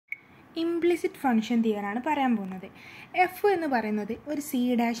Implicit function തിയറാണ് പറയാൻ പോകുന്നത്. F എന്ന് പറയുന്നത് ഒരു സി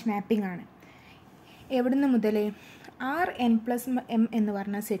ഡാഷ് മാപ്പിംഗ് ആണ്. എവിടുന്ന് മുതൽ Rn+m എന്ന്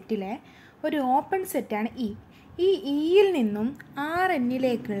പറഞ്ഞ സെറ്റിലെ ഒരു ഓപ്പൺ സെറ്റാണ് ഇ. ഈ ഇയിൽ നിന്നും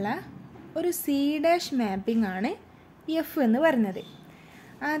Rnലേക്കുള്ള ഒരു സി ഡാഷ് മാപ്പിംഗ് ആണ് എഫ് എന്ന് പറയുന്നത്.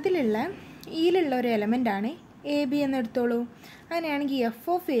 അതിലുള്ള ഇയിലുള്ള ഒരു എലമെൻ്റാണ് എ ബി എന്നെടുത്തോളൂ. അങ്ങനെയാണെങ്കിൽ എഫ്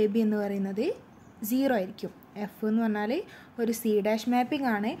ഓഫ് എ ബി എന്ന് പറയുന്നത് 0 ആയിരിക്കും. എഫ് എന്ന് പറഞ്ഞാൽ ഒരു സി ഡാഷ് മാപ്പിംഗ്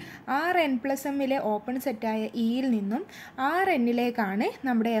ആണ്. Rn+mലെ ഓപ്പൺ സെറ്റായ ഇയിൽ നിന്നും Rnലേക്കാണ്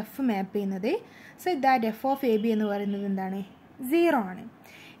നമ്മുടെ എഫ് മാപ്പ് ചെയ്യുന്നത്. So that F of A B എന്ന് പറയുന്നത് എന്താണ്? 0 ആണ്.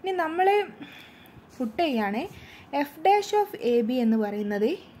 ഇനി നമ്മൾ പുട്ട് ചെയ്യാണ് F dash of A B എന്ന്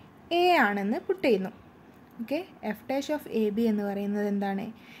പറയുന്നത് എ ആണെന്ന് പുട്ട് ചെയ്യുന്നു. Okay, F dash of A B എന്ന് പറയുന്നത് എന്താണ്?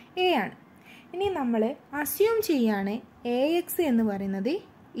 എ ആണ്. ഇനി നമ്മൾ അസ്യൂം ചെയ്യാണ് എ എക്സ് എന്ന് പറയുന്നത്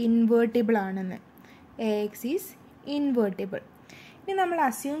ഇൻവേർട്ടിബിൾ ആണെന്ന്. A X is invertible. ഇനി നമ്മൾ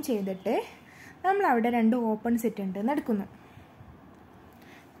അസ്യൂം ചെയ്തിട്ട് നമ്മൾ അവിടെ രണ്ട് ഓപ്പൺ സെറ്റ് ഉണ്ട് എന്ന് എടുക്കുന്നു.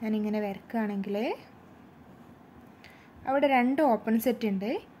 ഞാനിങ്ങനെ വരക്കുകയാണെങ്കിൽ അവിടെ രണ്ട് ഓപ്പൺ സെറ്റ്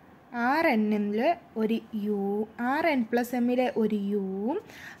ഉണ്ട്. Rnൽ ഒരു യു, Rn+mലെ ഒരു യുവും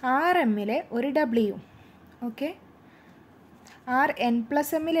Rmലെ ഒരു ഡബ്ല്യുവും. ഓക്കെ,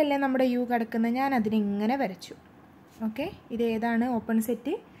 Rn+mലല്ലേ നമ്മുടെ യു കിടക്കുന്നത്, ഞാൻ അതിനെ ഇങ്ങനെ വരച്ചു. ഓക്കെ, ഇത് ഏതാണ് ഓപ്പൺ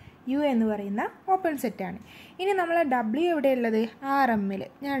സെറ്റ്? യു എന്ന് പറയുന്ന ഓപ്പൺ സെറ്റാണ്. ഇനി നമ്മൾ ഡബ്ല്യു എവിടെയുള്ളത്? Rmൽ.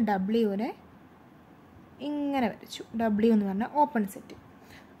 ഞാൻ ഡബ്ല്യുവിനെ ഇങ്ങനെ വരച്ചു. ഡബ്ല്യു എന്ന് പറഞ്ഞ ഓപ്പൺ സെറ്റ്.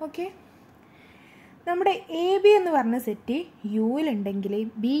 ഓക്കെ, നമ്മുടെ എ ബി എന്ന് പറഞ്ഞ സെറ്റ് യുവിലുണ്ടെങ്കിൽ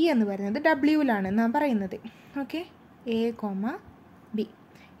ബി എന്ന് പറയുന്നത് ഡബ്ല്യുവിലാണ് നാം പറയുന്നത്. Okay, A comma B.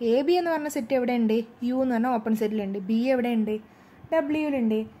 A B എന്ന് പറഞ്ഞ സെറ്റ് എവിടെയുണ്ട്? യു എന്ന് പറഞ്ഞ ഓപ്പൺ സെറ്റിലുണ്ട്. ബി എവിടെയുണ്ട്?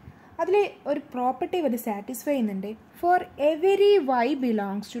 ഡബ്ല്യുവിലുണ്ട്. അതിൽ ഒരു പ്രോപ്പർട്ടി ഇവർ സാറ്റിസ്ഫൈ ചെയ്യുന്നുണ്ട്. For every Y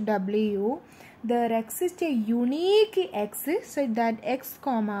belongs to W there exist A unique X such that X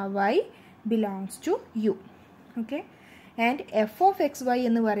comma Y belongs to you. Okay, and F of X Y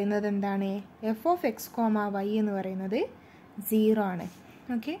എന്ന് പറയുന്നത് എന്താണ്? F of X comma Y എന്ന് പറയുന്നത് 0 ആണ്.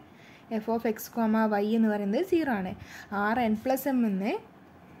 Okay, F of X comma Y എന്ന് പറയുന്നത് 0 ആണ്. Rn+m എന്ന്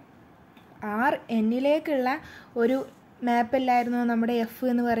Rnലേക്കുള്ള ഒരു മാപ്പല്ലായിരുന്നു നമ്മുടെ എഫ്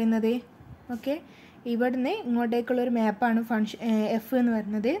എന്ന് പറയുന്നത്. ഓക്കെ, ഇവിടുന്ന് ഇങ്ങോട്ടേക്കുള്ളൊരു മാപ്പാണ് ഫംഗ്ഷൻ എഫ് എന്ന്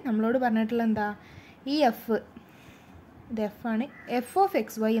പറയുന്നത്. നമ്മളോട് പറഞ്ഞിട്ടുള്ള എന്താ? ഈ എഫ്, ഇത് എഫ് ആണ്. എഫ് ഓഫ്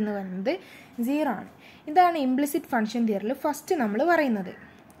എക്സ് വൈ എന്ന് പറയുന്നത് 0 ആണ്. ഇതാണ് ഇംപ്ലിസിറ്റ് ഫംഗ്ഷൻ തിയറിൽ ഫസ്റ്റ് നമ്മൾ പറയുന്നത്.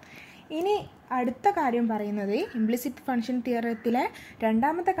 ഇനി അടുത്ത കാര്യം പറയുന്നത്, ഇംപ്ലിസിറ്റ് ഫംഗ്ഷൻ തിയറത്തിലെ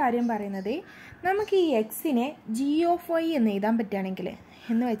രണ്ടാമത്തെ കാര്യം പറയുന്നത്, നമുക്ക് ഈ എക്സിനെ ജി ഓഫ് വൈ എന്ന് എഴുതാൻ പറ്റുകയാണെങ്കിൽ,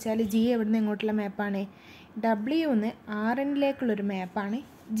 എന്ന് വെച്ചാൽ ജി എവിടുന്ന് എങ്ങോട്ടുള്ള മാപ്പാണ്? ഡബ്ല്യുന്ന് Rnലേക്കുള്ളൊരു മാപ്പാണ്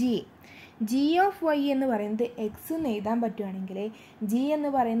ജി. ജി ഓഫ് വൈ എന്ന് പറയുന്നത് എക്സ് എന്ന് എഴുതാൻ പറ്റുകയാണെങ്കിൽ ജി എന്ന്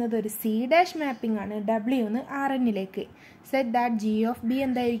പറയുന്നത് ഒരു സി ഡാഷ് മാപ്പിംഗ് ആണ് ഡബ്ല്യുന്ന് Rnലേക്ക്. Set that G of B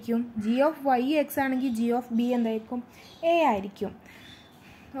എന്തായിരിക്കും? ജി ഓഫ് വൈ എക്സ് ആണെങ്കിൽ ജി ഓഫ് ബി എന്തായിരിക്കും? എ ആയിരിക്കും.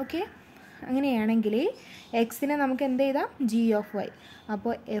 ഓക്കെ, അങ്ങനെയാണെങ്കിൽ എക്സിനെ നമുക്ക് എന്ത് ചെയ്താം? G of Y.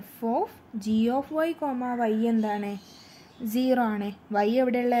 അപ്പോൾ F of G of Y comma Y എന്താണ്? 0 ആണ്. വൈ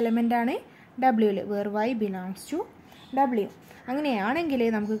എവിടെയുള്ള എലമെൻ്റ് ആണ്? ഡബ്ല്യുവിൽ, where Y belongs to W. അങ്ങനെയാണെങ്കിൽ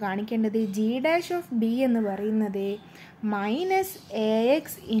നമുക്ക് കാണിക്കേണ്ടത് ജി ഡാഷ് ഓഫ് ബി എന്ന് പറയുന്നത് minus A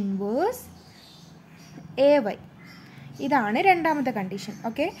X inverse A Y. ഇതാണ് രണ്ടാമത്തെ കണ്ടീഷൻ.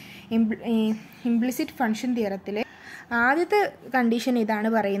 ഓക്കെ, ഇംപ്ലിസിറ്റ് ഫംഗ്ഷൻ തിയറത്തിൽ ആദ്യത്തെ കണ്ടീഷൻ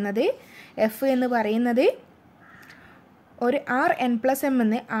ഇതാണ് പറയുന്നത്. എഫ് എന്ന് പറയുന്നത് ഒരു Rn+m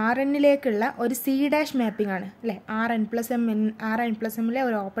എന്ന് Rnലേക്കുള്ള ഒരു സി ഡാഷ് മാപ്പിംഗ് ആണ് അല്ലേ? Rn+mലെ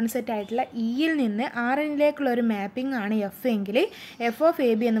ഒരു ഓപ്പൺ സെറ്റ് ആയിട്ടുള്ള ഇയിൽ നിന്ന് Rnലേക്കുള്ള ഒരു മാപ്പിംഗ് ആണ് എഫ് എങ്കിൽ എഫ് ഓഫ്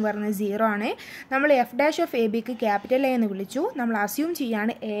എ ബി എന്ന് പറയുന്നത് 0 ആണ്. നമ്മൾ എഫ് ഡാഷ് ഓഫ് എ ബിക്ക് ക്യാപിറ്റൽ എ എന്ന് വിളിച്ചു. നമ്മൾ അസ്യൂം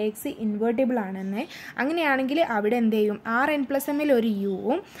ചെയ്യാണ് എ എക്സ് ഇൻവേർട്ടിബിൾ ആണെന്ന്. അങ്ങനെയാണെങ്കിൽ അവിടെ എന്ത് ചെയ്യും? Rn+mൽ ഒരു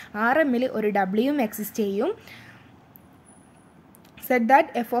യുവും Rmൽ ഒരു ഡബ്ല്യുവും എക്സിസ്റ്റ് ചെയ്യും. Set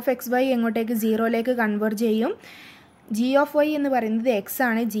that F of X Y എങ്ങോട്ടേക്ക്? 0ലേക്ക് convert ചെയ്യും. ജി ഓഫ് വൈ എന്ന് പറയുന്നത് എക്സ്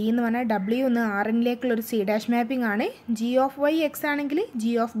ആണ്. ജി എന്ന് പറഞ്ഞാൽ ഡബ്ല്യു എന്ന് Rnലേക്കുള്ളൊരു സി ഡാഷ് മാപ്പിംഗ് ആണ്. ജി ഓഫ് വൈ എക്സ് ആണെങ്കിൽ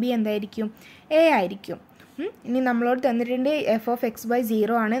ജി ഓഫ് ബി എന്തായിരിക്കും? എ ആയിരിക്കും. ഇനി നമ്മളോട് തന്നിട്ടുണ്ട് എഫ് ഓഫ് എക്സ് വൈ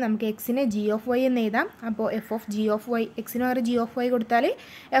 0 ആണ്. നമുക്ക് എക്സിനെ ജി ഓഫ് വൈ എന്ന് എഴുതാം. അപ്പോൾ F of G of Y, എക്സിന് ഒരു ജി ഓഫ് വൈ കൊടുത്താൽ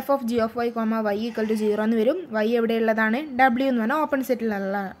F of G of Y comma Y equal to 0 എന്ന് വരും. വൈ എവിടെയുള്ളതാണ്? ഡബ്ല്യു എന്ന് പറഞ്ഞാൽ ഓപ്പൺ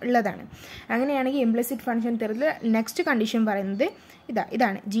സെറ്റിലുള്ളതാണ്. അങ്ങനെയാണെങ്കിൽ ഇംപ്ലിസിറ്റ് ഫംഗ്ഷൻ തിയറിൽ നെക്സ്റ്റ് കണ്ടീഷൻ പറയുന്നത്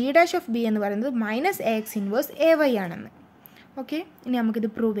ഇതാണ് ജി ഡാഷ് ഓഫ് ബി എന്ന് പറയുന്നത് minus A X inverse A Y ആണെന്ന്. ഓക്കെ, ഇനി നമുക്കിത്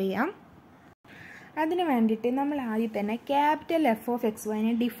പ്രൂവ് ചെയ്യാം. അതിന് വേണ്ടിയിട്ട് നമ്മൾ ആദ്യം തന്നെ capital F of X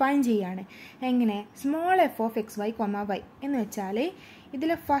വൈനെ define ചെയ്യുകയാണ്. എങ്ങനെ? Small F of X Y comma Y എന്ന് വെച്ചാൽ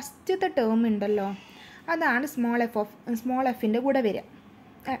ഇതിലെ ഫസ്റ്റത്തെ ടേം ഉണ്ടല്ലോ, അതാണ് സ്മോൾ എഫിൻ്റെ കൂടെ വരിക.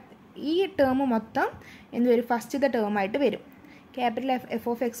 ഈ ടേം മൊത്തം എന്ത് വരും? ഫസ്റ്റത്തെ ടേമായിട്ട് വരും. Capital F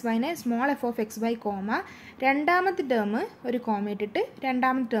of X വൈനെ small F of X Y comma രണ്ടാമത്തെ ടേം ഒരു കോമ ഇട്ടിട്ട്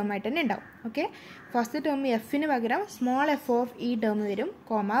രണ്ടാമത്തെ ടേം ആയിട്ട് തന്നെ ഉണ്ടാവും. ഓക്കെ, ഫസ്റ്റ് ടേം എഫിന് പകരം സ്മോൾ എഫ് ഓഫ് ഈ ടേം വരും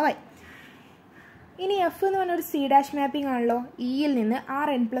കോമ വൈ. ഇനി എഫ് എന്ന് പറഞ്ഞ ഒരു സി ഡാഷ് മാപ്പിംഗ് ആണല്ലോ, ഇയിൽ നിന്ന് ആർ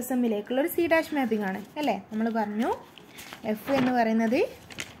എൻ പ്ലസ് എമ്മിലേക്കുള്ള ഒരു സി ഡാഷ് മാപ്പിംഗ് ആണ് അല്ലേ. നമ്മൾ പറഞ്ഞു എഫ് എന്ന്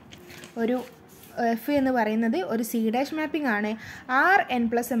പറയുന്നത് ഒരു സി ഡാഷ് മാപ്പിംഗ് ആണ്. ആർ എൻ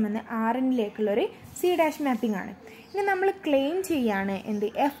പ്ലസ് എം എന്ന് ആർ എന്നിലേക്കുള്ളൊരു സി ഡാഷ് മാപ്പിംഗ് ആണ്. ഇനി നമ്മൾ ക്ലെയിം ചെയ്യാണ് എന്ത്,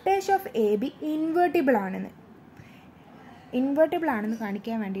 F dash of A B invertible ആണെന്ന്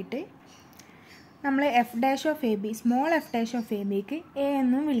കാണിക്കാൻ വേണ്ടിയിട്ട് നമ്മൾ F dash of A B small F dash of A ബിക്ക് എ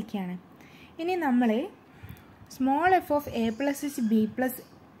എന്നും വിളിക്കുകയാണ്. ഇനി നമ്മൾ small F of A plus H B plus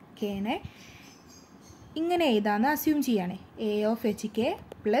കെനെ ഇങ്ങനെ എഴുതാമെന്ന് അസ്യൂം ചെയ്യാണ്. A of H K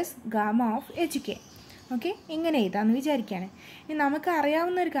plus gamma of H K. Okay, ഇങ്ങനെ എഴുതാമെന്ന് വിചാരിക്കുകയാണ്. ഇനി നമുക്ക്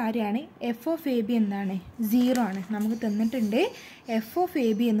അറിയാവുന്ന ഒരു കാര്യമാണ് എഫ് ഓഫ് എ ബി എന്താണ്, 0 ആണ്. നമുക്ക് തന്നിട്ടുണ്ട് എഫ് ഓഫ്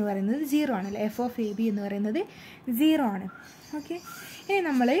എ ബി എന്ന് പറയുന്നത് 0 ആണല്ലോ. എഫ് ഓഫ് എ ബി എന്ന് പറയുന്നത് 0 ആണ്. ഓക്കെ, ഇനി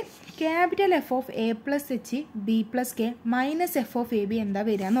നമ്മൾ capital F of A plus H B plus K minus F of A B എന്താ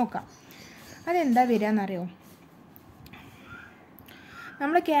വരിക നോക്കാം. അതെന്താ വരിക എന്നറിയോ?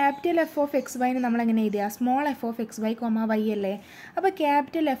 നമ്മൾ capital F of X wine നമ്മളെങ്ങനെ എഴുതുക, small F of X Y comma Y അല്ലേ. അപ്പോൾ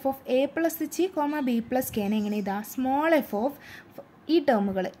capital F of A plus H comma B plus കെനെ എങ്ങനെ എഴുതുക, സ്മോൾ എഫ് ഓഫ് ഈ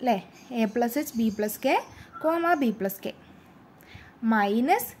ടേമുകൾ അല്ലേ, A plus H B plus K comma B plus K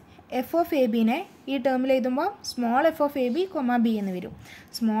minus F of A ബിനെ ഈ ടേമിൽ എഴുതുമ്പോൾ small F of A B comma B എന്ന് വരും.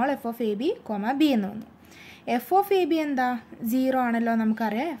 Small F of A B comma B എന്ന് വന്നു. F of A B എന്താ, 0 ആണല്ലോ.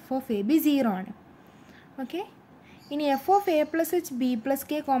 നമുക്കറിയാം എഫ് ഓഫ് എ ബി 0 ആണ്. ഓക്കെ, ഇനി F of A plus H B plus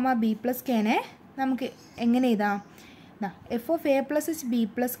K comma B plus കെനെ നമുക്ക് എങ്ങനെ എഴുതാം, F of A plus H B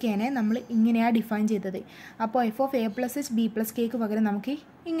plus കെനെ നമ്മൾ ഇങ്ങനെയാണ് ഡിഫൈൻ ചെയ്തത്. അപ്പോൾ F of A plus H B plus കെക്ക് പകരം നമുക്ക്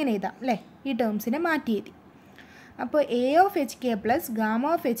ഇങ്ങനെ എഴുതാം അല്ലേ, ഈ ടേംസിനെ മാറ്റി എഴുതി. അപ്പോൾ A of H K plus gamma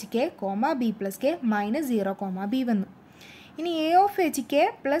of H K comma B plus K minus 0 comma B വന്നു. ഇനി A of H K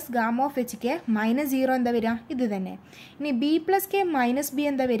plus gamma of H K minus 0 എന്താ വരിക, ഇത് തന്നെ. ഇനി B plus K minus B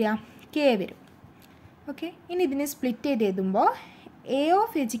എന്താ വരിക, K വരും. ഓക്കെ, ഇനി ഇതിനെ സ്പ്ലിറ്റ് ചെയ്ത് എഴുതുമ്പോൾ A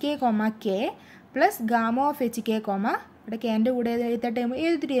of H K comma K plus gamma of H K comma ഇവിടെ കെൻ്റെ കൂടെ എഴുത ടൈം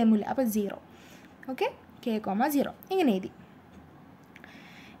ഏത് ടൈമില്ല, അപ്പോൾ 0. ഓക്കെ, കെ കോമ 0 ഇങ്ങനെ എഴുതി.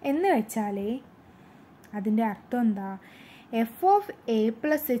 എന്ന് വെച്ചാൽ അതിൻ്റെ അർത്ഥം എന്താ, F of A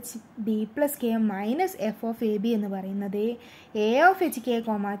plus H B plus K minus F of A B എന്ന് പറയുന്നത് A of H K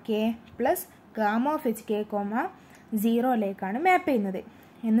comma K plus gamma of H K comma 0ലേക്കാണ് മാപ്പ് ചെയ്യുന്നത്.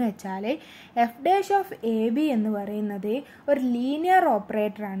 എന്ന് വെച്ചാൽ F dash of A B എന്ന് പറയുന്നത് ഒരു ലീനിയർ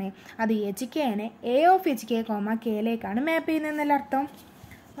ഓപ്പറേറ്ററാണ്. അത് H Kene A of H K comma കെയിലേക്കാണ് മാപ്പ് ചെയ്യുന്നതെന്നല്ല അർത്ഥം.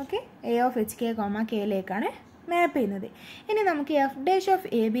 Okay, A of H K comma കെയിലേക്കാണ് മാപ്പ് ചെയ്യുന്നത്. ഇനി നമുക്ക് F dash of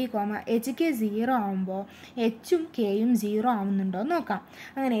A B comma H K 0 ആകുമ്പോൾ എച്ചും കെയും 0 ആവുന്നുണ്ടോ എന്ന് നോക്കാം.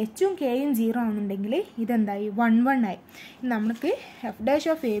 അങ്ങനെ എച്ചും കെയും 0 ആവുന്നുണ്ടെങ്കിൽ ഇതെന്തായി, 1 1 ആയി. നമുക്ക് F dash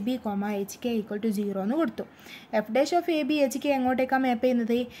of A B comma H K equal to 0 എന്ന് കൊടുത്തു. F dash of A B H K എങ്ങോട്ടേക്കാണ് മാപ്പ്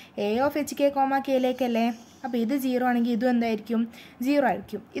ചെയ്യുന്നത്, A of H K comma കെയിലേക്കല്ലേ. അപ്പോൾ ഇത് 0 ആണെങ്കിൽ ഇതും എന്തായിരിക്കും, 0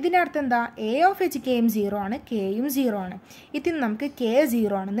 ആയിരിക്കും. ഇതിൻ്റെ അർത്ഥം എന്താ, എ ഓഫ് എച്ച് കെയും 0 ആണ്, കെയും 0 ആണ്. ഇതിന് നമുക്ക് കെ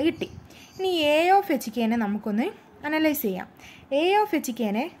 0 ആണെന്ന് കിട്ടി. ഇനി എ ഓഫ് എച്ച് കെനെ നമുക്കൊന്ന് അനലൈസ് ചെയ്യാം. എ ഓഫ് എച്ച്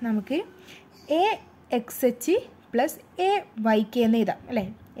കെനെ നമുക്ക് A X H plus A Y K എന്ന് എഴുതാം അല്ലേ.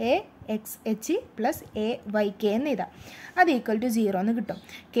 A X H plus A Y K എന്ന് എഴുതാം. അത് ഈക്വൽ ടു 0 എന്ന് കിട്ടും.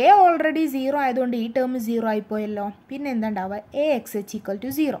 കെ ഓൾറെഡി 0 ആയതുകൊണ്ട് ഈ ടേം 0 ആയിപ്പോയല്ലോ. പിന്നെ എന്താ ഉണ്ടാവുക, A X H equal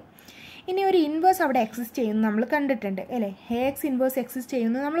to 0. ഇനി ഒരു ഇൻവേഴ്സ് അവിടെ എക്സിസ്റ്റ് ചെയ്യുന്നത് നമ്മൾ കണ്ടിട്ടുണ്ട് അല്ലേ. എ എക്സ് ഇൻവേഴ്സ് എക്സിസ്റ്റ്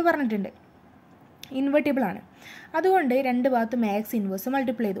ചെയ്യുന്നത് നമ്മൾ പറഞ്ഞിട്ടുണ്ട്. ഇൻവെർട്ടിബിൾ ആണ്. അതുകൊണ്ട് രണ്ട് ഭാഗത്തും എ എക്സ് ഇൻവേഴ്സ്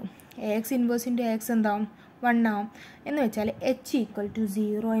മൾട്ടിപ്ലൈ ചെയ്തു. A X inverse into A X എന്താവും, 1 ആവും. എന്ന് വെച്ചാൽ എച്ച് ഈക്വൽ ടു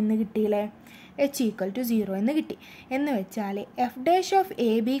 0 എന്ന് കിട്ടിയില്ലേ. എച്ച് ഈക്വൽ ടു 0 എന്ന് കിട്ടി. എന്ന് വെച്ചാൽ F dash of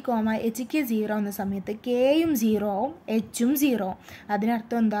A B comma H K 0 എന്ന സമയത്ത് കെയും 0 ആവും, എച്ചും 0 ആവും.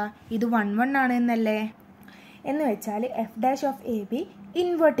 അതിനർത്ഥം എന്താ, ഇത് 1 1 ആണ് എന്നല്ലേ. എന്ന് വെച്ചാൽ F dash of A B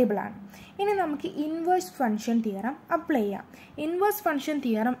invertible ആണ്. ഇനി നമുക്ക് ഇൻവേഴ്സ് ഫംഗ്ഷൻ തിയറം അപ്ലൈ ചെയ്യാം. ഇൻവേഴ്സ് ഫംഗ്ഷൻ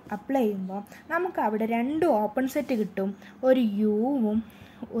തിയറം അപ്ലൈ ചെയ്യുമ്പോൾ നമുക്ക് അവിടെ 2 ഓപ്പൺ സെറ്റ് കിട്ടും, ഒരു യുവും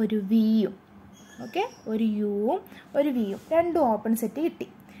ഒരു വിയും. ഓക്കെ, ഒരു യുവും ഒരു വിയും 2 ഓപ്പൺ സെറ്റ് കിട്ടി.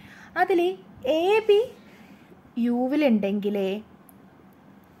 അതിൽ എ ബി യുവിലുണ്ടെങ്കിൽ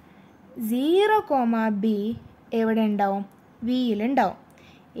 0 കോമ ബി എവിടെ ഉണ്ടാവും, വിയിലുണ്ടാവും.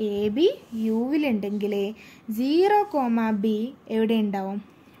 എ ബി യുവിലുണ്ടെങ്കിൽ 0 കോമ ബി എവിടെ ഉണ്ടാവും,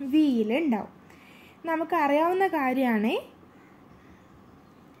 വിയിലുണ്ടാവും. നമുക്കറിയാവുന്ന കാര്യമാണ്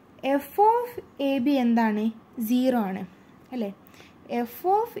എഫ് ഓഫ് എ ബി എന്താണ്, 0 ആണ് അല്ലേ. എഫ്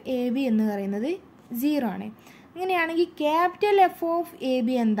ഓഫ് എ ബി എന്ന് പറയുന്നത് 0 ആണ്. അങ്ങനെയാണെങ്കിൽ capital F of A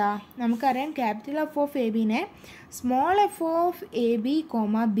B എന്താ? നമുക്കറിയാം capital F of A ബിനെ small F of A B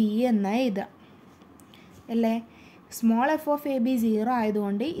comma B എന്ന് എഴുതുക അല്ലേ? Small F of A B 0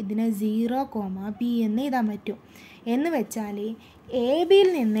 ആയതുകൊണ്ട് ഇതിനെ 0 കോമ ബി എന്ന് എഴുതാൻ പറ്റും. എന്ന് വെച്ചാൽ എ ബിയിൽ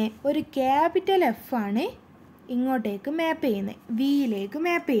നിന്ന് ഒരു ക്യാപിറ്റൽ എഫ് ആണ് ഇങ്ങോട്ടേക്ക് മാപ്പ് ചെയ്യുന്നത്, വിയിലേക്ക്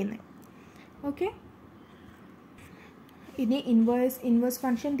മാപ്പ് ചെയ്യുന്നത്. ഓക്കെ, ഇനി ഇൻവേഴ്സ്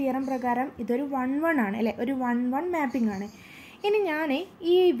ഫംഗ്ഷൻ തിയറം പ്രകാരം ഇതൊരു 1-1 ആണ് അല്ലേ? ഒരു 1-1 മാപ്പിംഗ് ആണ്. ഇനി ഞാൻ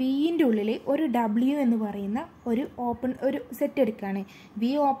ഈ വിൻ്റെ ഉള്ളിൽ ഒരു ഡബ്ല്യു എന്ന് പറയുന്ന ഒരു സെറ്റ് എടുക്കുകയാണ്.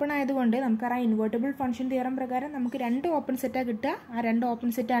 വി ഓപ്പൺ ആയതുകൊണ്ട് നമുക്കറിയാം ഇൻവേർട്ടബിൾ ഫംഗ്ഷൻ തിയറം പ്രകാരം നമുക്ക് 2 ഓപ്പൺ സെറ്റാണ് കിട്ടുക. ആ 2 ഓപ്പൺ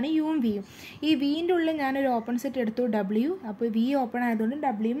സെറ്റാണ് യുവും വിയും. ഈ വിൻ്റെ ഉള്ളിൽ ഞാനൊരു ഓപ്പൺ സെറ്റ് എടുത്തു ഡബ്ല്യു. അപ്പോൾ വി ഓപ്പൺ ആയതുകൊണ്ട്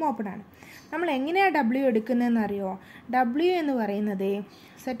ഡബ്ല്യുവും ഓപ്പൺ ആണ്. നമ്മൾ എങ്ങനെയാണ് ഡബ്ല്യു എടുക്കുന്നതെന്ന് അറിയുമോ? ഡബ്ല്യു എന്ന് പറയുന്നത്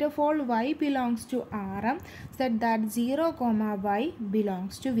set of all y belongs to RM set that 0, y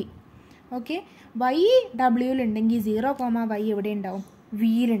belongs to v. Okay, y ഡബ്ല്യുവിലുണ്ടെങ്കിൽ 0, y എവിടെ ഉണ്ടാവും?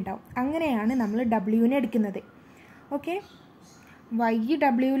 വിയിലുണ്ടാവും. അങ്ങനെയാണ് നമ്മൾ ഡബ്ല്യുവിനെ എടുക്കുന്നത്. ഓക്കെ, വൈ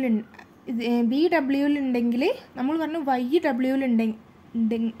ഡബ്ല്യുവിലുണ്ടെങ്കിൽ നമ്മൾ പറഞ്ഞു y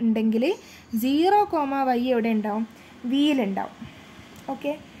ഡബ്ല്യുവിലുണ്ടെങ്കിൽ 0, y എവിടെ ഉണ്ടാവും? വിയിലുണ്ടാവും.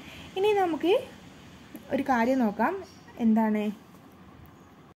 ഓക്കെ, ഇനി നമുക്ക് ഒരു കാര്യം നോക്കാം. എന്താണ്?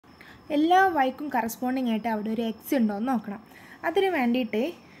 എല്ലാ വൈക്കും കറസ്പോണ്ടിങ് ആയിട്ട് അവിടെ ഒരു എക്സ് ഉണ്ടോ എന്ന് നോക്കണം. അതിന് വേണ്ടിയിട്ട്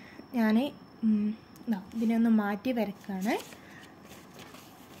ഞാൻ ഇതിനെ ഒന്ന് മാറ്റി വരയ്ക്കുകയാണ്.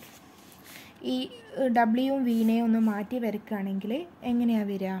 ഈ ഡബ്ല്യുവും വിനെയും ഒന്ന് മാറ്റി വരയ്ക്കുകയാണെങ്കിൽ എങ്ങനെയാണ്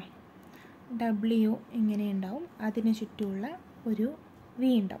വരിക? ഡബ്ല്യു ഇങ്ങനെ ഉണ്ടാവും, അതിന് ചുറ്റുമുള്ള ഒരു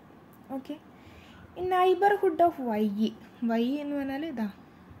വി ഉണ്ടാവും. ഓക്കെ, ഈ നൈബർഹുഡ് ഓഫ് വൈ എന്ന് പറഞ്ഞാൽ ഇതാ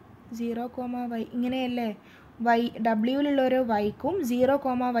 0, y ഇങ്ങനെയല്ലേ? ഡബ്ല്യുവിലുള്ള ഓരോ വൈക്കും 0,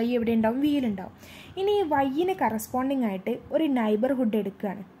 y എവിടെ ഉണ്ടാവും? വിയിലുണ്ടാവും. ഇനി ഈ വൈയിന് കറസ്പോണ്ടിങ് ആയിട്ട് ഒരു നൈബർഹുഡ്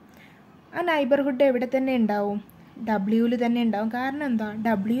എടുക്കുകയാണ്. ആ നൈബർഹുഡ് എവിടെ തന്നെ ഉണ്ടാവും? ഡബ്ല്യുവിൽ തന്നെ ഉണ്ടാവും. കാരണം എന്താ?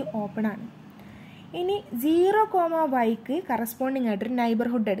 ഡബ്ല്യു ഓപ്പൺ ആണ്. ഇനി 0, yക്ക് കറസ്പോണ്ടിങ് ആയിട്ട് ഒരു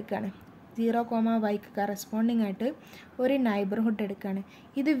നൈബർഹുഡ് എടുക്കുകയാണ്. 0, yക്ക് കറസ്പോണ്ടിങ് ആയിട്ട് ഒരു നൈബർഹുഡ് എടുക്കുകയാണ്.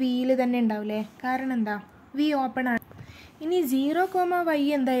 ഇത് വിയിൽ തന്നെ ഉണ്ടാവില്ലേ? കാരണം എന്താ? വി ഓപ്പൺ ആണ്. ഇനി 0, y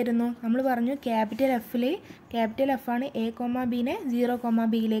എന്തായിരുന്നു? നമ്മൾ പറഞ്ഞു ക്യാപിറ്റൽ എഫ് ആണ് എ, ബിനെ 0,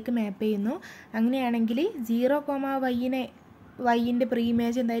 ബിയിലേക്ക് മാപ്പ് ചെയ്യുന്നു. അങ്ങനെയാണെങ്കിൽ 0, വൈൻ്റെ പ്രീ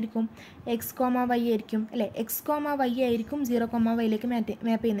ഇമേജ് എന്തായിരിക്കും? എക്സ്, വൈ ആയിരിക്കും അല്ലേ? എക്സ്, വൈ ആയിരിക്കും 0, വൈയിലേക്ക് മാപ്പ്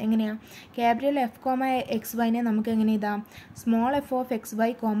ചെയ്യുന്നത്. എങ്ങനെയാണ്? ക്യാപിറ്റൽ എഫ്, എക്സ്, വൈനെ നമുക്ക് എങ്ങനെ എഴുതാം? Small F of X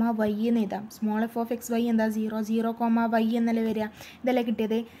Y, Y എന്ന് എഴുതാം. Small F of X Y എന്താ? 0, വൈ എന്നല്ലേ വരിക? ഇതല്ലേ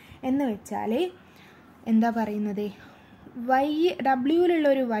കിട്ടിയത്? എന്ന് വെച്ചാൽ എന്താ പറയുന്നത്? ഡബ്ല്യുവിലുള്ള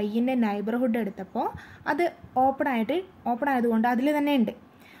ഒരു വൈൻ്റെ നൈബർഹുഡ് എടുത്തപ്പോൾ അത് ഓപ്പൺ ആയതുകൊണ്ട് അതിൽ തന്നെ ഉണ്ട്.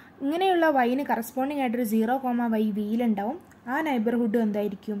 ഇങ്ങനെയുള്ള വൈന് കറസ്പോണ്ടിങ് ആയിട്ടൊരു 0, y വിയിലുണ്ടാവും. ആ നൈബർഹുഡ്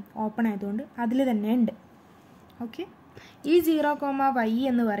എന്തായിരിക്കും? ഓപ്പൺ ആയതുകൊണ്ട് അതിൽ തന്നെ ഉണ്ട്. ഓക്കെ, ഈ 0, y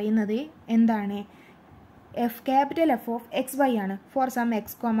എന്ന് പറയുന്നത് എന്താണ്? Capital F of X Y ആണ്. For some x,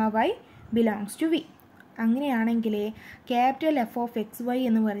 y belongs to v. അങ്ങനെയാണെങ്കിൽ capital F of X Y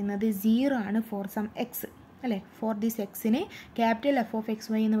എന്ന് പറയുന്നത് 0 ആണ് ഫോർ സം എക്സ് അല്ലേ? ഫോർ ദിസ് എക്സിന് capital F of X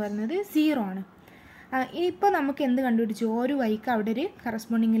Y എന്ന് പറയുന്നത് 0 ആണ്. ഇപ്പോൾ നമുക്ക് എന്ത് കണ്ടുപിടിച്ചു? ഓരോ വൈക്ക് അവിടെ ഒരു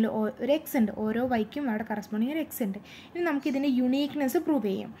കറസ്പോണ്ടിങ്ങിൽ ഒരു എക്സ് ഉണ്ട്. ഓരോ വൈക്കും അവിടെ കറസ്പോണ്ടിങ് ഒരു എക്സ് ഉണ്ട്. ഇനി നമുക്കിതിൻ്റെ യുണീക്നെസ് പ്രൂവ്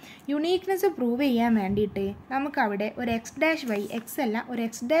ചെയ്യാം. യുണീക്നെസ് പ്രൂവ് ചെയ്യാൻ വേണ്ടിയിട്ട് നമുക്കവിടെ ഒരു എക്സ് അല്ല ഒരു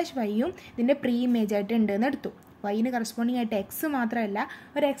എക്സ് വൈയും ഇതിൻ്റെ പ്രീ ഇമേജ് ആയിട്ട് ഉണ്ടെന്ന് എടുത്തു. വൈന് കറസ്പോണ്ടിങ് ആയിട്ട് എക്സ് മാത്രമല്ല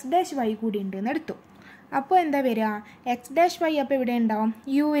ഒരു എക്സ് വൈ കൂടി ഉണ്ടെന്ന് എടുത്തു. അപ്പോൾ എന്താ വരിക? എക്സ് വൈ അപ്പോൾ ഇവിടെ ഉണ്ടാവും?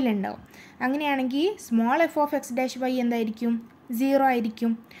 യുവിലുണ്ടാവും. അങ്ങനെയാണെങ്കിൽ small F of X Y എന്തായിരിക്കും? 0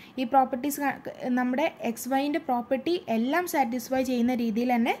 ആയിരിക്കും. ഈ പ്രോപ്പർട്ടീസ് നമ്മുടെ എക്സ് വൈൻ്റെ പ്രോപ്പർട്ടി എല്ലാം സാറ്റിസ്ഫൈ ചെയ്യുന്ന രീതിയിൽ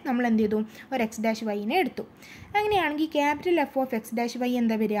തന്നെ നമ്മൾ എന്ത് ചെയ്തു? ഒരു എക്സ് വൈനെ എടുത്തു. അങ്ങനെയാണെങ്കിൽ capital F of X Y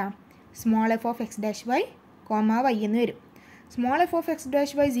എന്താ വരിക? Small F of X Y, Y എന്ന് വരും. Small F of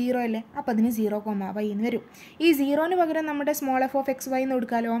X Y 0 അല്ലേ? അപ്പോൾ അതിന് 0, y എന്ന് വരും. ഈ 0ന് പകരം നമ്മുടെ small F of X Y എന്ന്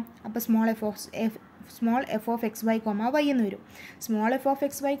കൊടുക്കാമല്ലോ. അപ്പോൾ small F of X Y, Y എന്ന് വരും. Small F of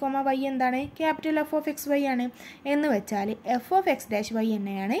X Y, Y എന്താണ്? Capital F of X Y ആണ്. എന്ന് വെച്ചാൽ എഫ് ഓഫ് എക്സ് വൈ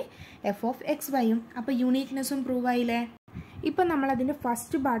തന്നെയാണ് എഫ് ഓഫ് എക്സ് വൈയും. അപ്പോൾ യൂണീക്നെസ്സും പ്രൂവ് ആയില്ലേ? ഇപ്പം നമ്മളതിൻ്റെ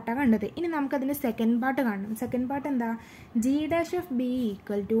ഫസ്റ്റ് പാർട്ടാണ് കണ്ടത്. ഇനി നമുക്കതിൻ്റെ സെക്കൻഡ് പാർട്ട് കാണണം. സെക്കൻഡ് പാർട്ട് എന്താ? G dash of B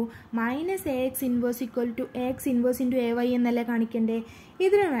equal to -ax inverse equal to ax inverse into ay എന്നല്ലേ കാണിക്കണ്ടേ?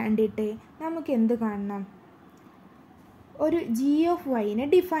 ഇതിന് വേണ്ടിയിട്ട് നമുക്ക് എന്ത് കാണണം? ഒരു ജി ഓഫ് വൈനെ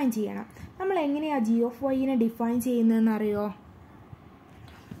ഡിഫൈൻ ചെയ്യണം. നമ്മൾ എങ്ങനെയാണ് ജി ഓഫ് വൈനെ ഡിഫൈൻ ചെയ്യുന്നതെന്ന് അറിയോ?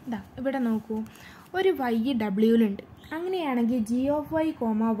 ഇവിടെ നോക്കൂ, ഒരു വൈ ഡബ്ല്യുവിലുണ്ട്. അങ്ങനെയാണെങ്കിൽ ജി ഓഫ് വൈ,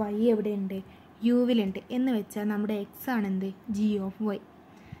 വൈ എവിടെയുണ്ട്? യുവിലുണ്ട്. എന്ന് വെച്ചാൽ നമ്മുടെ എക്സ് ആണ് എന്ത്? G of Y.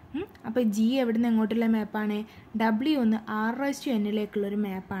 അപ്പോൾ ജി എവിടെ നിന്ന് എങ്ങോട്ടുള്ള മാപ്പാണ്? ഡബ്ല്യു ഒന്ന് R⁻n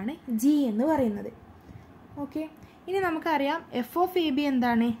മാപ്പാണ് ജി എന്ന് പറയുന്നത്. ഓക്കെ, ഇനി നമുക്കറിയാം എഫ് ഓഫ് എ ബി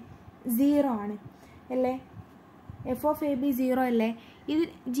എന്താണ്, 0 ആണ് അല്ലേ. എഫ് ഓഫ് എ ബി 0 അല്ലേ. ഇത്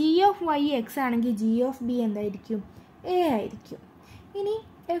ജി ഓഫ് വൈ എക്സ് ആണെങ്കിൽ ജി ഓഫ് ബി എന്തായിരിക്കും, എ ആയിരിക്കും. ഇനി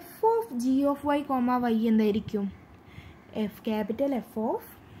F of G of Y comma Y എന്തായിരിക്കും, capital F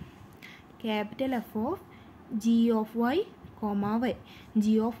of G of Y comma Y.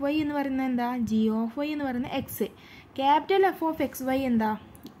 G of Y എന്ന് പറയുന്നത് എന്താ, ജി ഓഫ് വൈ എന്ന് പറയുന്നത് X. Capital F of X Y എന്താ,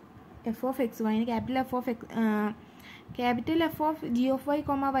 F of X wine capital F of G of Y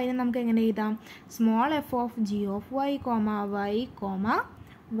comma വൈനെ നമുക്ക് എങ്ങനെ എഴുതാം, small F of G of Y comma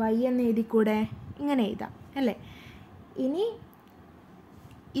Y എന്ന് എഴുതിക്കൂടെ, ഇങ്ങനെ എഴുതാം അല്ലേ. ഇനി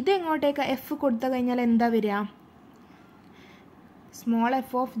ഇത് എങ്ങോട്ടേക്ക് എഫ് കൊടുത്തു കഴിഞ്ഞാൽ എന്താ വരിക, small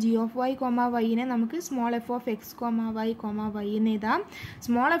F of G of Y comma വൈനെ നമുക്ക് small F of X comma Y എന്ന് എഴുതാം.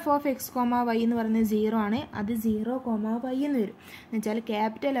 Small F of X comma Y എന്ന് പറയുന്നത് 0 ആണ്, അത് 0 കോമ വൈ എന്ന് വരും. എന്ന് വെച്ചാൽ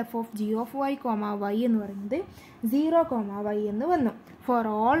capital F of G of Y comma Y എന്ന് പറയുന്നത് 0 കോമ വൈ എന്ന് വന്നു for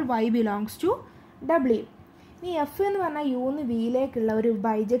all Y belongs to W. ഇനി എഫ് എന്ന് പറഞ്ഞാൽ യുന്ന് വിയിലേക്കുള്ള ഒരു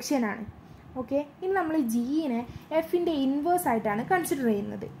ബൈജക്ഷൻ ആണ്. ഓക്കെ, ഇനി നമ്മൾ ജിനെ എഫിൻ്റെ ഇൻവേഴ്സ് ആയിട്ടാണ് കൺസിഡർ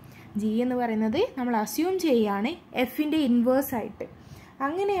ചെയ്യുന്നത്. ജി എന്ന് പറയുന്നത് നമ്മൾ അസ്യൂം ചെയ്യുകയാണ് എഫിൻ്റെ ഇൻവേഴ്സ് ആയിട്ട്.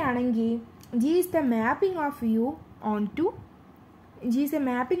 അങ്ങനെയാണെങ്കിൽ G is the mapping of you on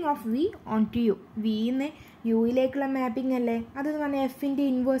to you. വിന്ന് യുയിലേക്കുള്ള mapping അല്ലേ, അതെന്ന് പറഞ്ഞാൽ എഫിൻ്റെ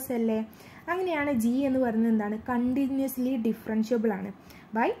ഇൻവേഴ്സ് അല്ലേ. അങ്ങനെയാണ് ജി എന്ന് പറയുന്നത് എന്താണ്, കണ്ടിന്യൂസ്ലി ഡിഫറൻഷ്യബിൾ ആണ്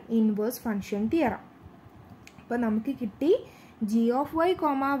ബൈ ഇൻവേഴ്സ് ഫംഗ്ഷൻ തിയറം. അപ്പോൾ നമുക്ക് കിട്ടി G of Y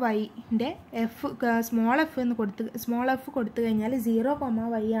comma വൈൻ്റെ small F കൊടുത്തു കഴിഞ്ഞാൽ 0 കോമ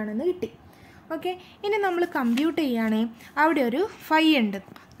വൈ ആണെന്ന് കിട്ടി. ഓക്കെ, ഇനി നമ്മൾ കമ്പ്യൂട്ട് ചെയ്യുകയാണെങ്കിൽ അവിടെ ഒരു ഫൈ ഉണ്ട്.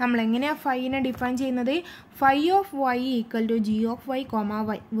 നമ്മളെങ്ങനെയാണ് ഫൈനെ ഡിഫൈൻ ചെയ്യുന്നത്, phi of Y equal to G of Y comma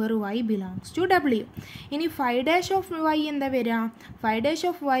Y were Y belongs to W. ഇനി ഫൈ ഡാഷ് ഓഫ് വൈ എന്താ വരിക, phi dash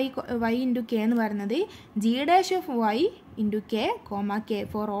of Y into K എന്ന് പറയുന്നത് G dash of Y into K comma K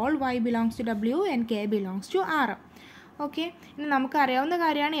for all Y belongs to W and K belongs to R. Okay, ഇനി നമുക്കറിയാവുന്ന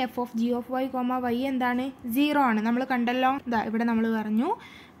കാര്യമാണ് F of G of Y comma Y എന്താണ്, 0 ആണ്. നമ്മൾ കണ്ടല്ലോ, ഇവിടെ നമ്മൾ പറഞ്ഞു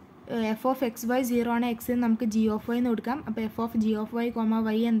എഫ് ഓഫ് എക്സ് വൈ 0 ആണ്, എക്സ് നമുക്ക് ജി ഓഫ് വൈ എന്ന് കൊടുക്കാം. അപ്പോൾ F of G of Y comma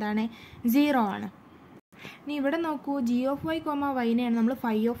Y എന്താണ്, 0 ആണ്. ഇനി ഇവിടെ നോക്കൂ, ജി ഓഫ് വൈ കോമ വൈനെയാണ് നമ്മൾ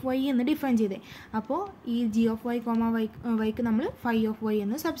ഫൈ ഓഫ് വൈ എന്ന് ഡിഫൈൻ ചെയ്തത്. അപ്പോൾ ഈ ജി ഓഫ് വൈ കോമ വൈക്ക് നമ്മൾ ഫൈ ഓഫ് വൈ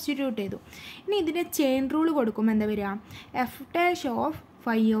എന്ന് സബ്സ്റ്റിറ്റ്യൂട്ട് ചെയ്തു. ഇനി ഇതിൻ്റെ ചെയിൻ റൂൾ കൊടുക്കുമ്പോൾ എന്താ വരിക, F dash of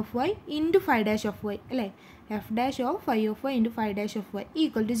phi of Y into phi dash of Y അല്ലേ. F dash of phi of Y into phi dash of Y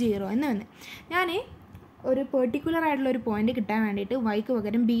equal to 0 എന്ന് വന്ന്. ഞാൻ ഒരു പെർട്ടിക്കുലർ ആയിട്ടുള്ള ഒരു പോയിന്റ് കിട്ടാൻ വേണ്ടിയിട്ട് വൈക്ക്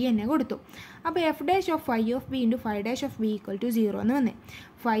പകരം ബി തന്നെ കൊടുത്തു. അപ്പോൾ F dash of phi of B into phi dash of B equal to 0 എന്ന് വന്നേ.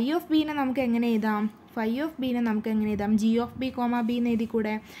 ഫൈ ഓഫ് ബീനെ നമുക്ക് എങ്ങനെ എഴുതാം, G of B comma B എന്ന്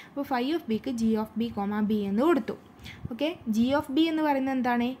എഴുതിക്കൂടെ. അപ്പോൾ ഫൈ ഓഫ് ബിക്ക് G of B comma B എന്ന് കൊടുത്തു. ഓക്കെ, ജി ഓഫ് ബി എന്ന് പറയുന്നത്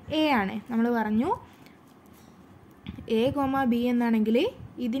എന്താണ്, എ ആണ്. നമ്മൾ പറഞ്ഞു എ കോമ ബി എന്നാണെങ്കിൽ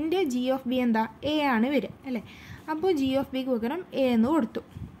ഇതിൻ്റെ ജി ഓഫ് ബി എന്താ, എ ആണ് വരിക അല്ലേ. അപ്പോൾ ജി ഓഫ് ബിക്ക് പകരം എ എന്ന് കൊടുത്തു.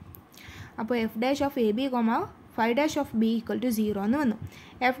 അപ്പോൾ F dash of A B comma phi dash of B equal to 0 എന്ന് വന്നു.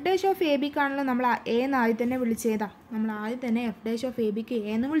 എഫ് ഡാഷ് ഓഫ് എ ബിക്കാണല്ലോ നമ്മൾ എ എന്ന് ആദ്യം തന്നെ വിളിച്ചേതാ. നമ്മൾ ആദ്യം തന്നെ എഫ് ഡാഷ് ഓഫ് എ ബിക്ക്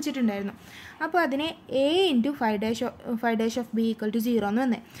എ എന്ന് വിളിച്ചിട്ടുണ്ടായിരുന്നു. അപ്പോൾ അതിനെ A into phi dash of B equal to 0 എന്ന്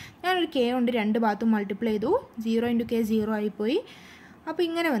വന്നേ. ഞാനൊരു കെ കൊണ്ട് രണ്ട് ഭാഗത്തും മൾട്ടിപ്ലൈ ചെയ്തു. 0 ഇൻറ്റു കെ 0 ആയിപ്പോയി. അപ്പോൾ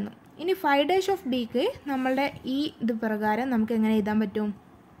ഇങ്ങനെ വന്നു. ഇനി ഫൈ ഡാഷ് ഓഫ് ബിക്ക് നമ്മളുടെ ഈ ഇത് പ്രകാരം നമുക്ക് എങ്ങനെ എഴുതാൻ പറ്റും,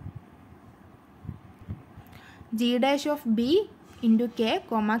 G dash of B into K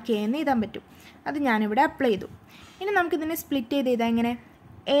comma K എന്ന് എഴുതാൻ പറ്റും. അത് ഞാനിവിടെ അപ്ലൈ ചെയ്തു. ഇനി നമുക്കിതിനെ സ്പ്ലിറ്റ് ചെയ്ത് എഴുതാം. ഇങ്ങനെ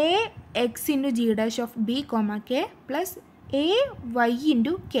A X into G dash of B comma K plus A Y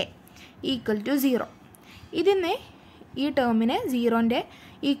into K equal to 0. ഇതിന് ഈ ടേമിനെ 0ൻ്റെ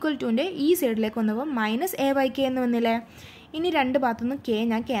ഈക്വൽ ടുൻ്റെ ഈ സൈഡിലേക്ക് വന്നപ്പോൾ മൈനസ് എ വൈ കെ എന്ന് വന്നില്ലേ. ഇനി രണ്ട് ഭാഗത്തുനിന്ന് കെ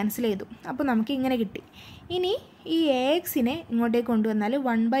ഞാൻ ക്യാൻസൽ ചെയ്തു. അപ്പോൾ നമുക്ക് ഇങ്ങനെ കിട്ടി. ഇനി ഈ എ എക്സിനെ ഇങ്ങോട്ടേക്ക് കൊണ്ടുവന്നാൽ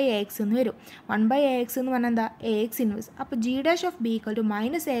 1/ax എന്ന് വരും. 1/ax എന്ന് പറഞ്ഞാൽ എന്താ, എ എക്സ് ഇൻവേഴ്സ്. അപ്പോൾ G dash of B equal to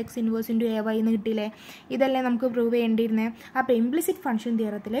minus A X inverse into A Y എന്ന് കിട്ടിയില്ലേ. ഇതല്ലേ നമുക്ക് പ്രൂവ് ചെയ്യേണ്ടിയിരുന്നത്. അപ്പോൾ ഇംപ്ലിസിറ്റ് ഫംഗ്ഷൻ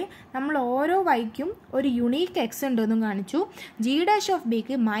തിയറത്തിൽ നമ്മൾ ഓരോ വൈക്കും ഒരു യുണീക്ക് എക്സ് ഉണ്ടെന്നും കാണിച്ചു. ജി ഡാഷ് ഓഫ്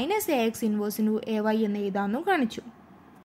ബിക്ക് minus A X inverse into A Y എന്ന് എഴുതാമെന്നും കാണിച്ചു.